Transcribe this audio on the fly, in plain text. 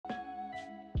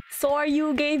Soar,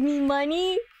 you gave me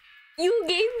money? You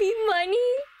gave me money?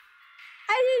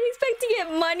 I didn't expect to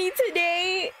get money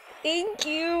today. Thank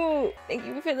you. Thank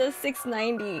you for the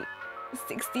 690.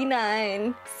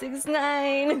 69.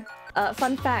 69.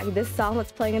 Fun fact, this song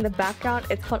that's playing in the background,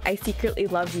 it's called I Secretly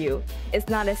Love You. It's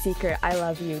not a secret. I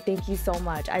love you. Thank you so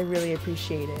much. I really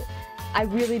appreciate it. I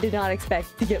really did not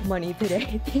expect to get money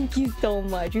today. Thank you so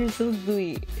much. You're so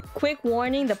sweet. Quick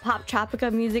warning, the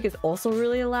Poptropica music is also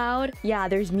really loud. Yeah,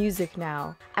 there's music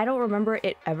now. I don't remember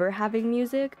it ever having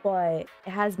music, but it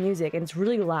has music and it's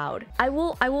really loud. I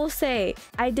will say,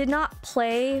 I did not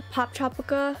play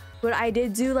Poptropica, but I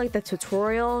did do like the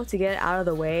tutorial to get it out of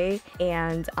the way,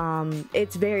 and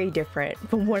it's very different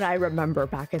from what I remember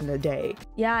back in the day.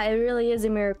 Yeah, it really is a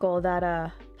miracle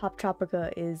that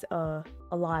Poptropica is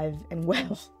alive and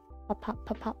well.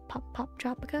 Poptropica.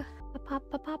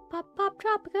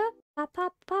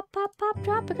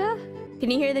 Poptropica.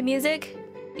 Can you hear the music?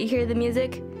 You hear the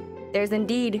music? There's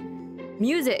indeed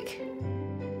music.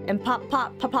 And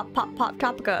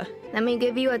Poptropica. Let me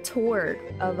give you a tour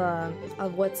of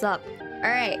what's up. All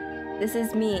right, this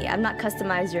is me. I'm not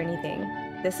customized or anything.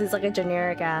 This is like a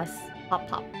generic ass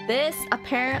pop. This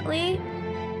apparently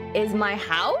is my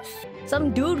house.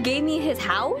 Some dude gave me his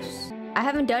house. I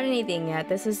haven't done anything yet.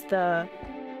 This is the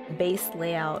base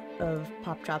layout of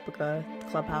Poptropica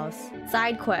Clubhouse.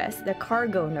 Side quest, the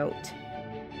cargo note.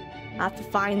 I have to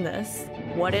find this.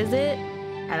 What is it?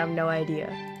 I have no idea.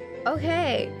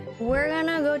 Okay, we're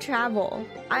gonna go travel.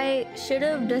 I should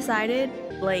have decided,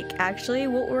 like, actually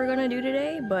what we're gonna do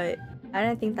today, but I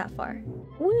didn't think that far.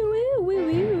 Woo.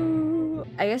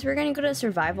 I guess we're gonna go to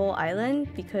Survival Island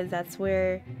because that's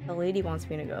where the lady wants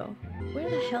me to go. Where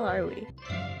the hell are we?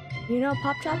 You know,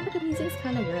 Poptropica music's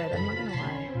kind of good, I'm not gonna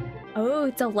lie. Oh,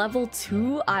 it's a level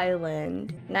 2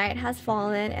 island. Night has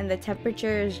fallen and the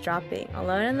temperature is dropping.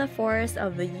 Alone in the forest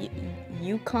of the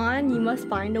Yukon, you must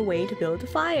find a way to build a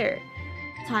fire.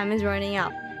 Time is running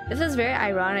out. This is very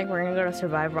ironic. We're gonna go to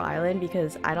Survivor Island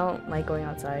because I don't like going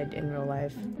outside in real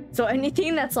life. So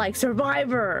anything that's like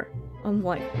Survivor, I'm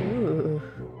like, ooh.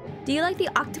 Do you like the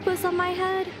octopus on my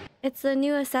head? It's a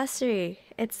new accessory.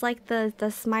 It's like the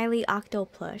smiley octo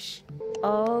plush.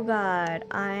 Oh god,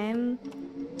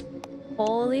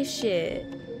 holy shit.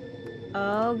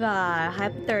 Oh god,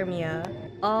 hypothermia.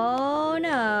 Oh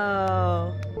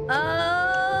no.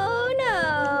 Oh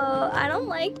no. I don't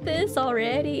like this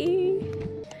already.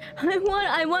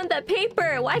 I want that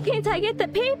paper. Why can't I get the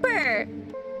paper?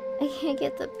 I can't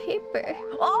get the paper.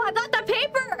 Oh, I got the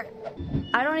paper.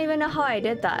 I don't even know how I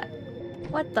did that.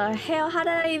 What the hell? How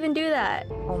did I even do that?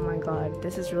 Oh my god,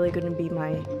 this is really gonna be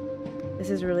my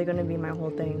whole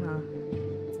thing, huh?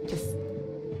 Just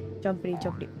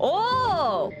jumpity.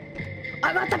 Oh!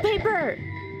 I got the paper!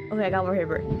 Okay, I got more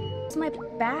paper. What's my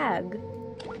bag?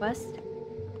 Quest?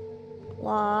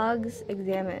 Logs,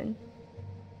 examine.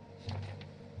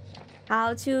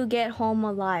 How to get home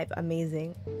alive.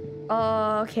 Amazing.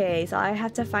 Okay, so I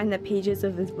have to find the pages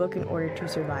of this book in order to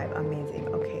survive. Amazing.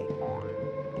 Okay.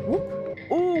 Whoop.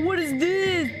 Oh, what is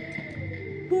this?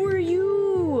 Who are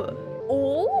you?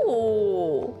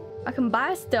 Oh, I can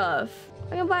buy stuff.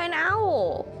 I can buy an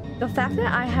owl. The fact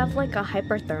that I have like a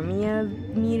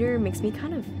hyperthermia meter makes me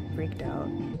kind of freaked out.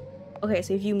 Okay,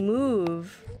 so if you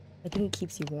move, I think it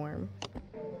keeps you warm.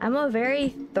 I'm a very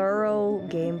thorough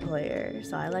game player,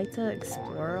 so I like to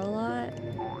explore a lot.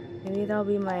 Maybe that'll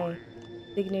be my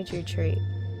signature trait.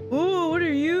 Ooh, what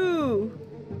are you?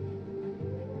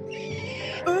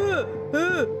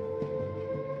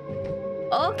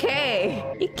 Okay,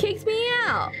 he kicked me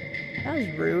out. That was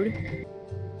rude.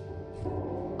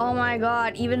 Oh my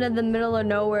god, even in the middle of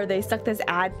nowhere, they stuck this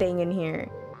ad thing in here.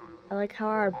 I like how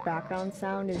our background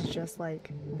sound is just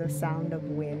like the sound of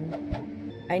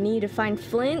wind. I need to find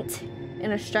flint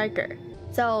and a striker.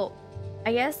 So,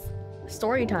 I guess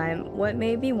story time. What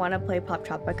made me want to play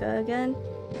Poptropica again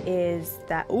is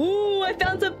that— ooh, I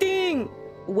found something!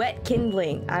 Wet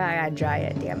kindling. I gotta dry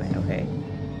it, damn it, okay.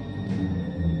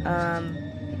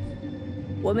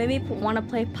 What made me want to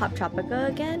play Poptropica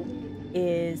again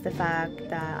is the fact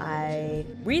that I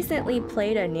recently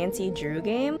played a Nancy Drew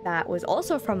game that was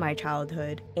also from my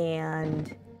childhood,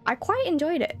 and I quite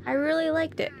enjoyed it. I really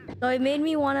liked it. So it made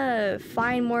me want to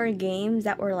find more games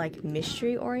that were like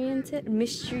mystery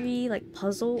like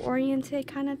puzzle oriented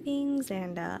kind of things,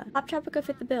 and Poptropica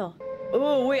fit the bill.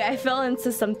 Oh wait, I fell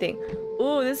into something.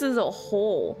 Oh, this is a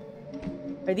hole.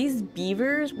 Are these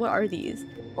beavers? What are these?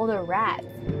 Oh, they're rats.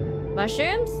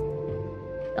 Mushrooms?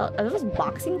 Are those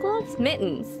boxing gloves?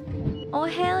 Mittens. Oh,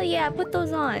 hell yeah, put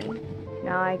those on.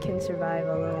 Now I can survive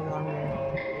a little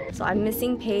longer. So I'm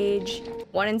missing page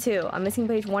 1 and 2. I'm missing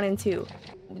page 1 and 2.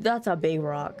 That's a big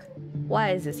rock.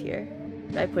 Why is this here?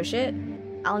 Did I push it?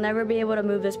 I'll never be able to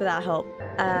move this without help.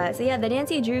 So yeah, the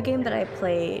Nancy Drew game that I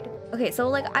played. Okay, so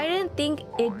like I didn't think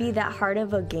it'd be that hard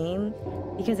of a game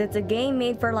because it's a game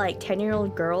made for like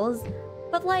 10-year-old girls,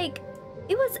 but like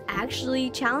it was actually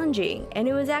challenging and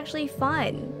it was actually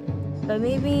fun. But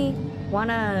made me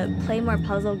wanna play more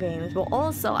puzzle games, but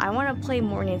also I wanna play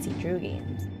more Nancy Drew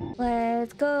games.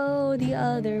 Let's go the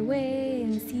other way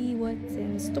and see what's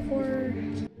in store.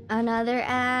 Another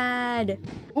ad.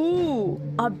 Ooh,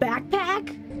 a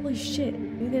backpack? Holy shit,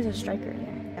 maybe there's a striker.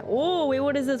 Oh, wait,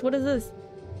 what is this? What is this?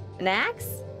 An axe?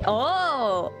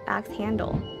 Oh, axe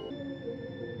handle.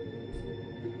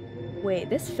 Wait,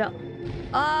 this fell.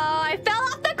 Oh, I fell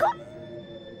off the cliff.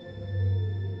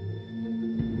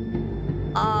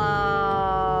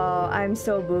 Oh, I'm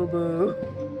so boo-boo.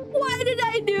 Why did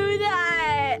I do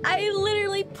that? I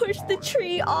literally pushed the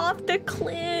tree off the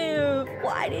cliff.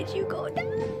 Why did you go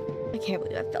down? I can't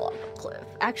believe I fell off a cliff.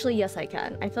 Actually, yes, I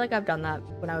can. I feel like I've done that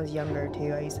when I was younger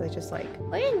too. I used to just like,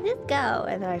 where did this go?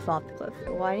 And then I fall off the cliff.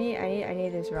 Well, I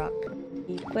need this rock.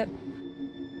 Equip.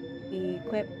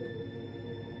 Equip.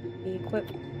 Equip.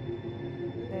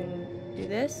 And do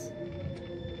this.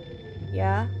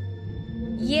 Yeah.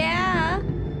 Yeah.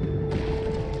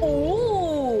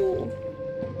 Oh.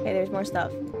 Okay, there's more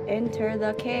stuff. Enter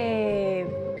the cave.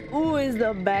 Ooh, is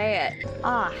the bat.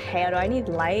 Ah, hell, do I need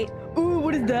light? Ooh,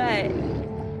 what is that?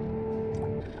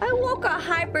 I woke a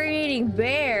hibernating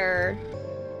bear.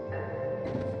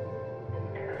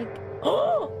 Like,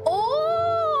 oh!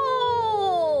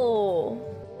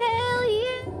 Hell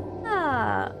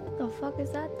yeah! What the fuck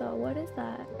is that though? What is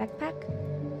that? Backpack?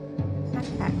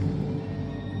 Backpack.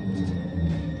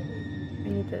 I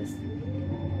need this.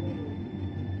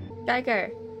 Striker.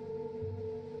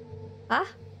 Huh?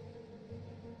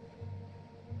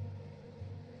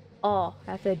 Oh,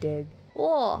 I have to dig.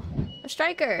 Whoa, a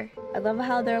striker. I love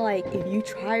how they're like, if you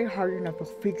try hard enough, you'll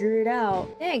figure it out.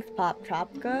 Thanks,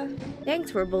 Poptropica. Thanks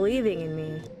for believing in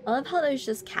me. I love how there's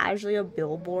just casually a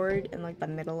billboard in like the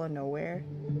middle of nowhere.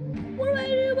 What do I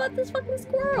do about this fucking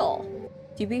squirrel?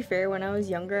 To be fair, when I was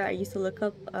younger, I used to look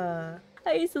up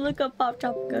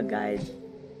Poptropica guides.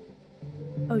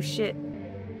 Oh shit.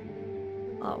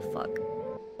 Oh fuck.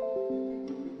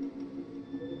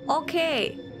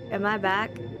 Okay, am I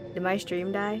back? Did my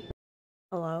stream die?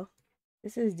 Hello?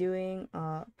 This is doing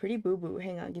pretty boo-boo.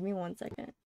 Hang on, give me 1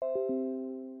 second.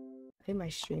 I think my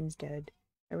stream's dead.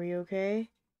 Are we okay?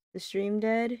 The stream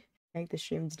dead? I think the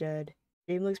stream's dead.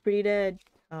 Stream looks pretty dead.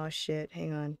 Oh shit,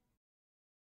 hang on.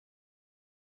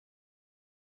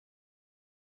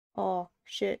 Oh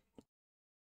shit.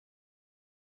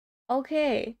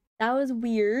 Okay. That was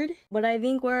weird, but I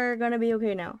think we're gonna be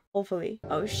okay now. Hopefully.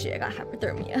 Oh shit, I got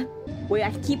hypothermia. Wait,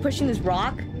 I can keep pushing this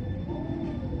rock?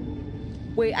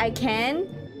 Wait, I can?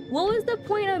 What was the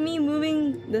point of me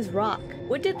moving this rock?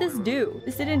 What did this do?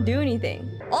 This didn't do anything.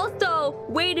 Also,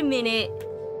 wait a minute.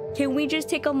 Can we just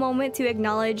take a moment to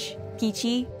acknowledge Peach?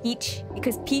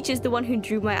 Because Peach is the one who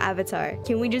drew my avatar.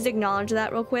 Can we just acknowledge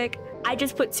that real quick? I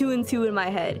just put 2 and 2 in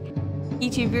my head.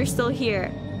 Peach, if you're still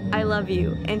here, I love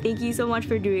you, and thank you so much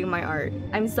for doing my art.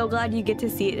 I'm so glad you get to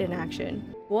see it in action.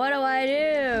 What do I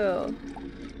do?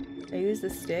 I use the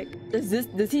stick.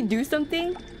 Does he do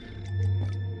something?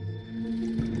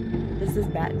 Does this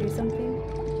bat do something?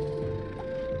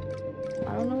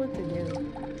 I don't know what to do.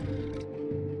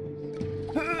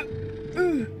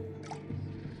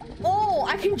 Oh,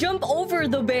 I can jump over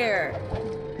the bear.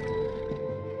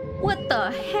 What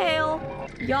the hell?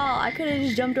 Y'all, I could have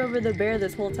just jumped over the bear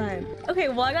this whole time. Okay,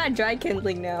 well, I got dry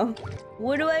kindling now.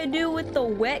 What do I do with the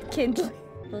wet kindling?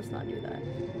 Let's not do that.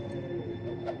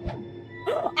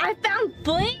 I found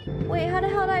flint? Wait, how the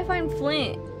hell did I find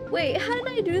flint? Wait, how did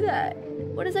I do that?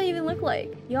 What does that even look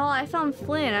like? Y'all, I found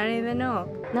flint. I didn't even know.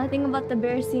 Nothing about the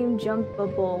bear seemed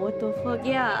jumpable. What the fuck?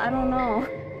 Yeah, I don't know.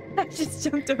 I just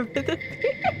jumped over the bear.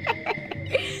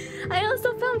 I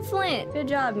also found flint. Good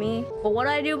job, me. But what do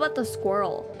I do about the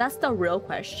squirrel? That's the real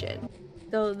question.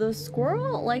 The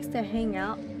squirrel likes to hang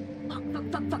out. Fuck.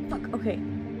 Okay.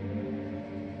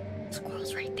 The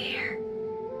squirrel's right there.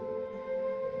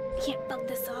 I can't fuck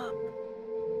this up.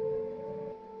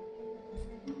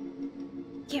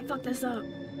 Can't fuck this up.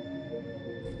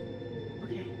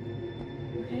 Okay.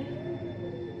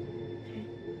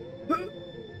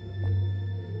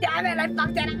 Damn it, I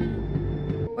fucked it up.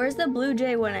 Where's the blue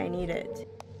jay when I need it?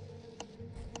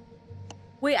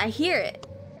 Wait, I hear it.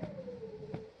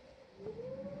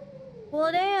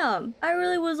 Well, damn. I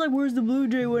really was like, where's the blue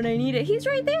jay when I need it? He's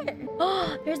right there.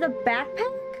 Oh, there's a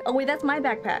backpack? Oh, wait, that's my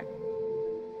backpack.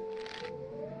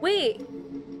 Wait.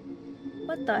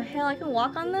 What the hell? I can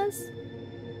walk on this?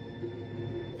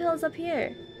 What the hell's up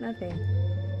here? Nothing.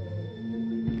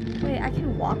 Wait, I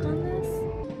can walk on this?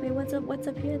 Wait, what's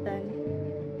up here then?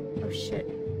 Oh shit.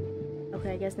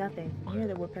 Okay, I guess nothing. I hear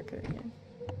the woodpecker again.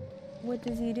 What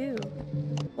does he do?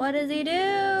 What does he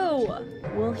do?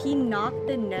 Will he knock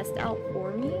the nest out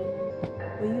for me?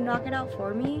 Will you knock it out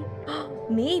for me?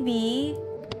 Maybe.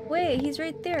 Wait, he's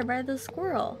right there by the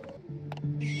squirrel.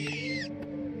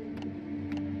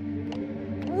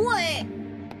 What?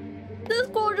 The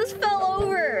squirrel just fell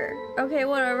over. Okay,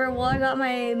 whatever. Well, I got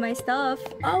my stuff.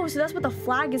 Oh, so that's what the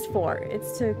flag is for.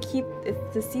 It's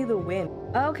to see the wind.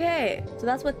 Okay, so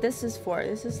that's what this is for.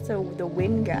 This is the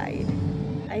wind guide.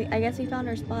 I guess we found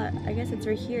our spot. I guess it's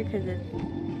right here because it's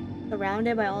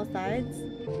surrounded by all sides.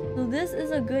 So this is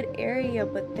a good area,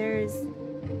 but there's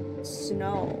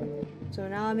snow. So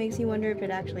now it makes me wonder if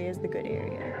it actually is the good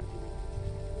area.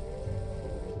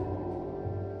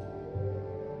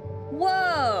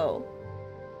 Whoa!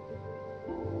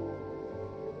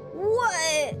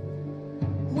 What?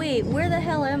 Wait, where the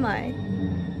hell am I?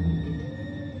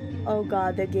 Oh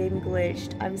god, the game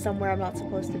glitched. I'm somewhere I'm not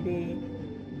supposed to be.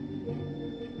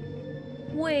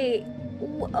 Wait.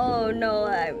 Oh no,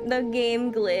 the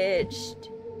game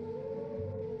glitched.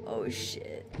 Oh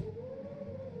shit.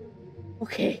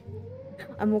 Okay.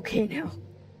 I'm okay now.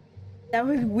 That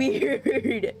was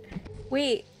weird.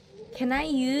 Wait, can I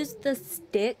use the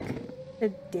stick to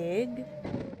dig?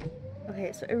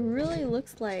 Okay, so it really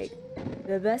looks like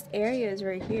the best area is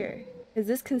right here. Because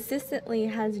this consistently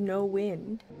has no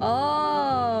wind.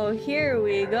 Oh, here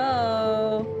we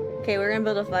go. Okay, we're gonna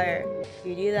build a fire.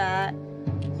 You do that.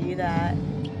 You do that.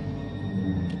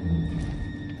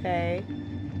 Okay.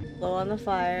 Blow on the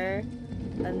fire.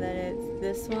 And then it's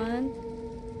this one.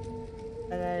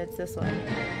 And then it's this one.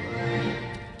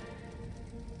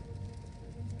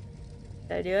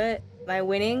 Did I do it? Am I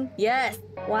winning? Yes!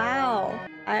 Wow!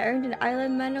 I earned an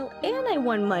island medal and I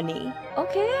won money.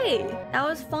 Okay! That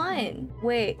was fun.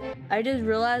 Wait, I just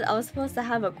realized I was supposed to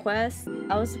have a quest.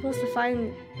 I was supposed to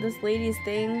find this lady's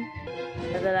thing,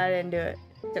 and then I didn't do it.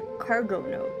 The cargo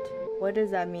note. What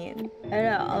does that mean? I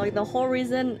don't know. Like, the whole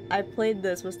reason I played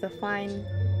this was to find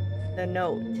the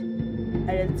note. And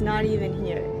it's not even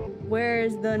here.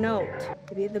 Where's the note?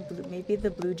 Maybe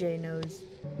the blue jay knows.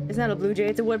 It's not a blue jay,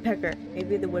 it's a woodpecker.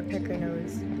 Maybe the woodpecker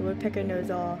knows. The woodpecker knows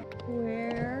all.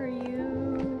 Where are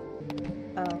you?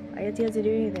 Oh, I guess he doesn't do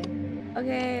anything.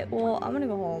 Okay, well, I'm gonna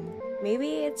go home.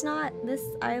 Maybe it's not this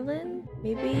island.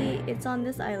 Maybe it's on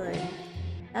this island.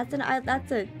 That's for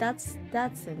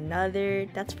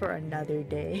another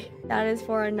day. That is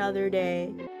for another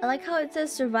day. I like how it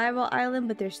says survival island,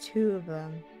 but there's two of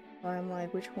them. So I'm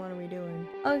like, which one are we doing?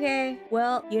 Okay,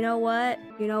 well, you know what?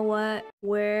 You know what?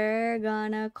 We're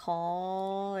gonna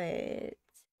call it.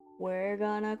 We're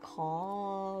gonna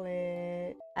call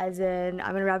it. As in,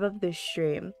 I'm gonna wrap up this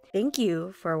stream. Thank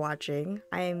you for watching.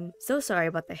 I am so sorry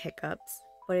about the hiccups,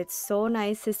 but it's so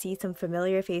nice to see some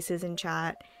familiar faces in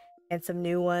chat and some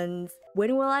new ones.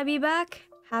 When will I be back?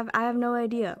 I have no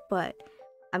idea, but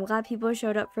I'm glad people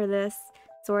showed up for this.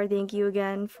 Sora, thank you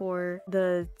again for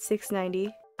the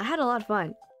 690. I had a lot of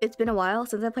fun. It's been a while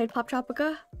since I played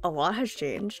Poptropica. A lot has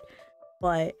changed,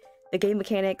 but the game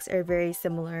mechanics are very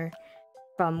similar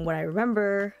from what I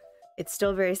remember. It's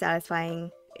still very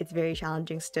satisfying. It's very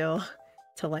challenging still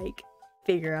to like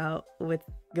figure out what's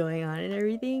going on and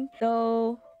everything.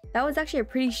 So that was actually a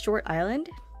pretty short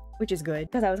island, which is good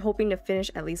because I was hoping to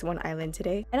finish at least one island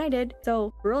today, and I did.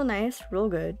 So real nice, real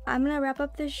good. I'm gonna wrap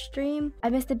up this stream. I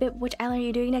missed a bit. Which island are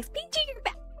you doing next? PG, you're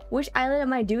back. Which island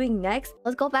am I doing next?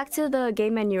 Let's go back to the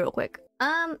game menu real quick.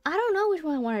 I don't know which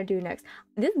one I want to do next.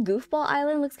 This goofball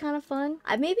island looks kind of fun.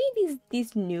 Maybe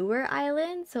these newer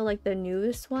islands. So like the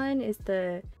newest one is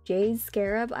the Jade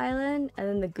Scarab Island, and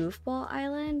then the Goofball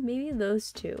Island. Maybe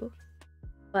those two.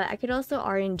 But I could also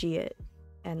RNG it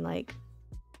and like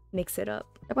mix it up.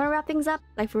 I want to wrap things up,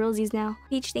 like for realsies now.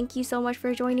 Peach, thank you so much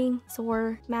for joining.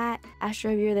 Sor, Matt,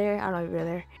 Astro, if you're there. I don't know if you're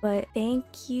there. But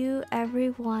thank you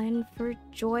everyone for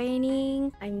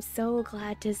joining. I'm so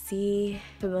glad to see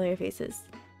familiar faces.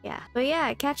 Yeah. But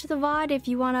yeah, catch the VOD if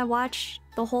you want to watch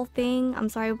the whole thing. I'm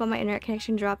sorry about my internet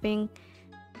connection dropping.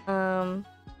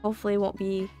 Hopefully it won't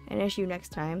be an issue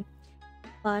next time.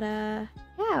 But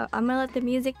yeah, I'm gonna let the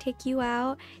music take you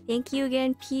out. Thank you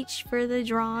again, Peach, for the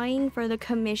drawing, for the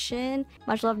commission.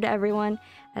 Much love to everyone,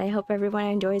 and I hope everyone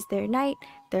enjoys their night,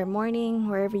 their morning,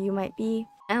 wherever you might be.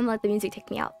 And I'm gonna let the music take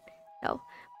me out. So,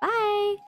 bye!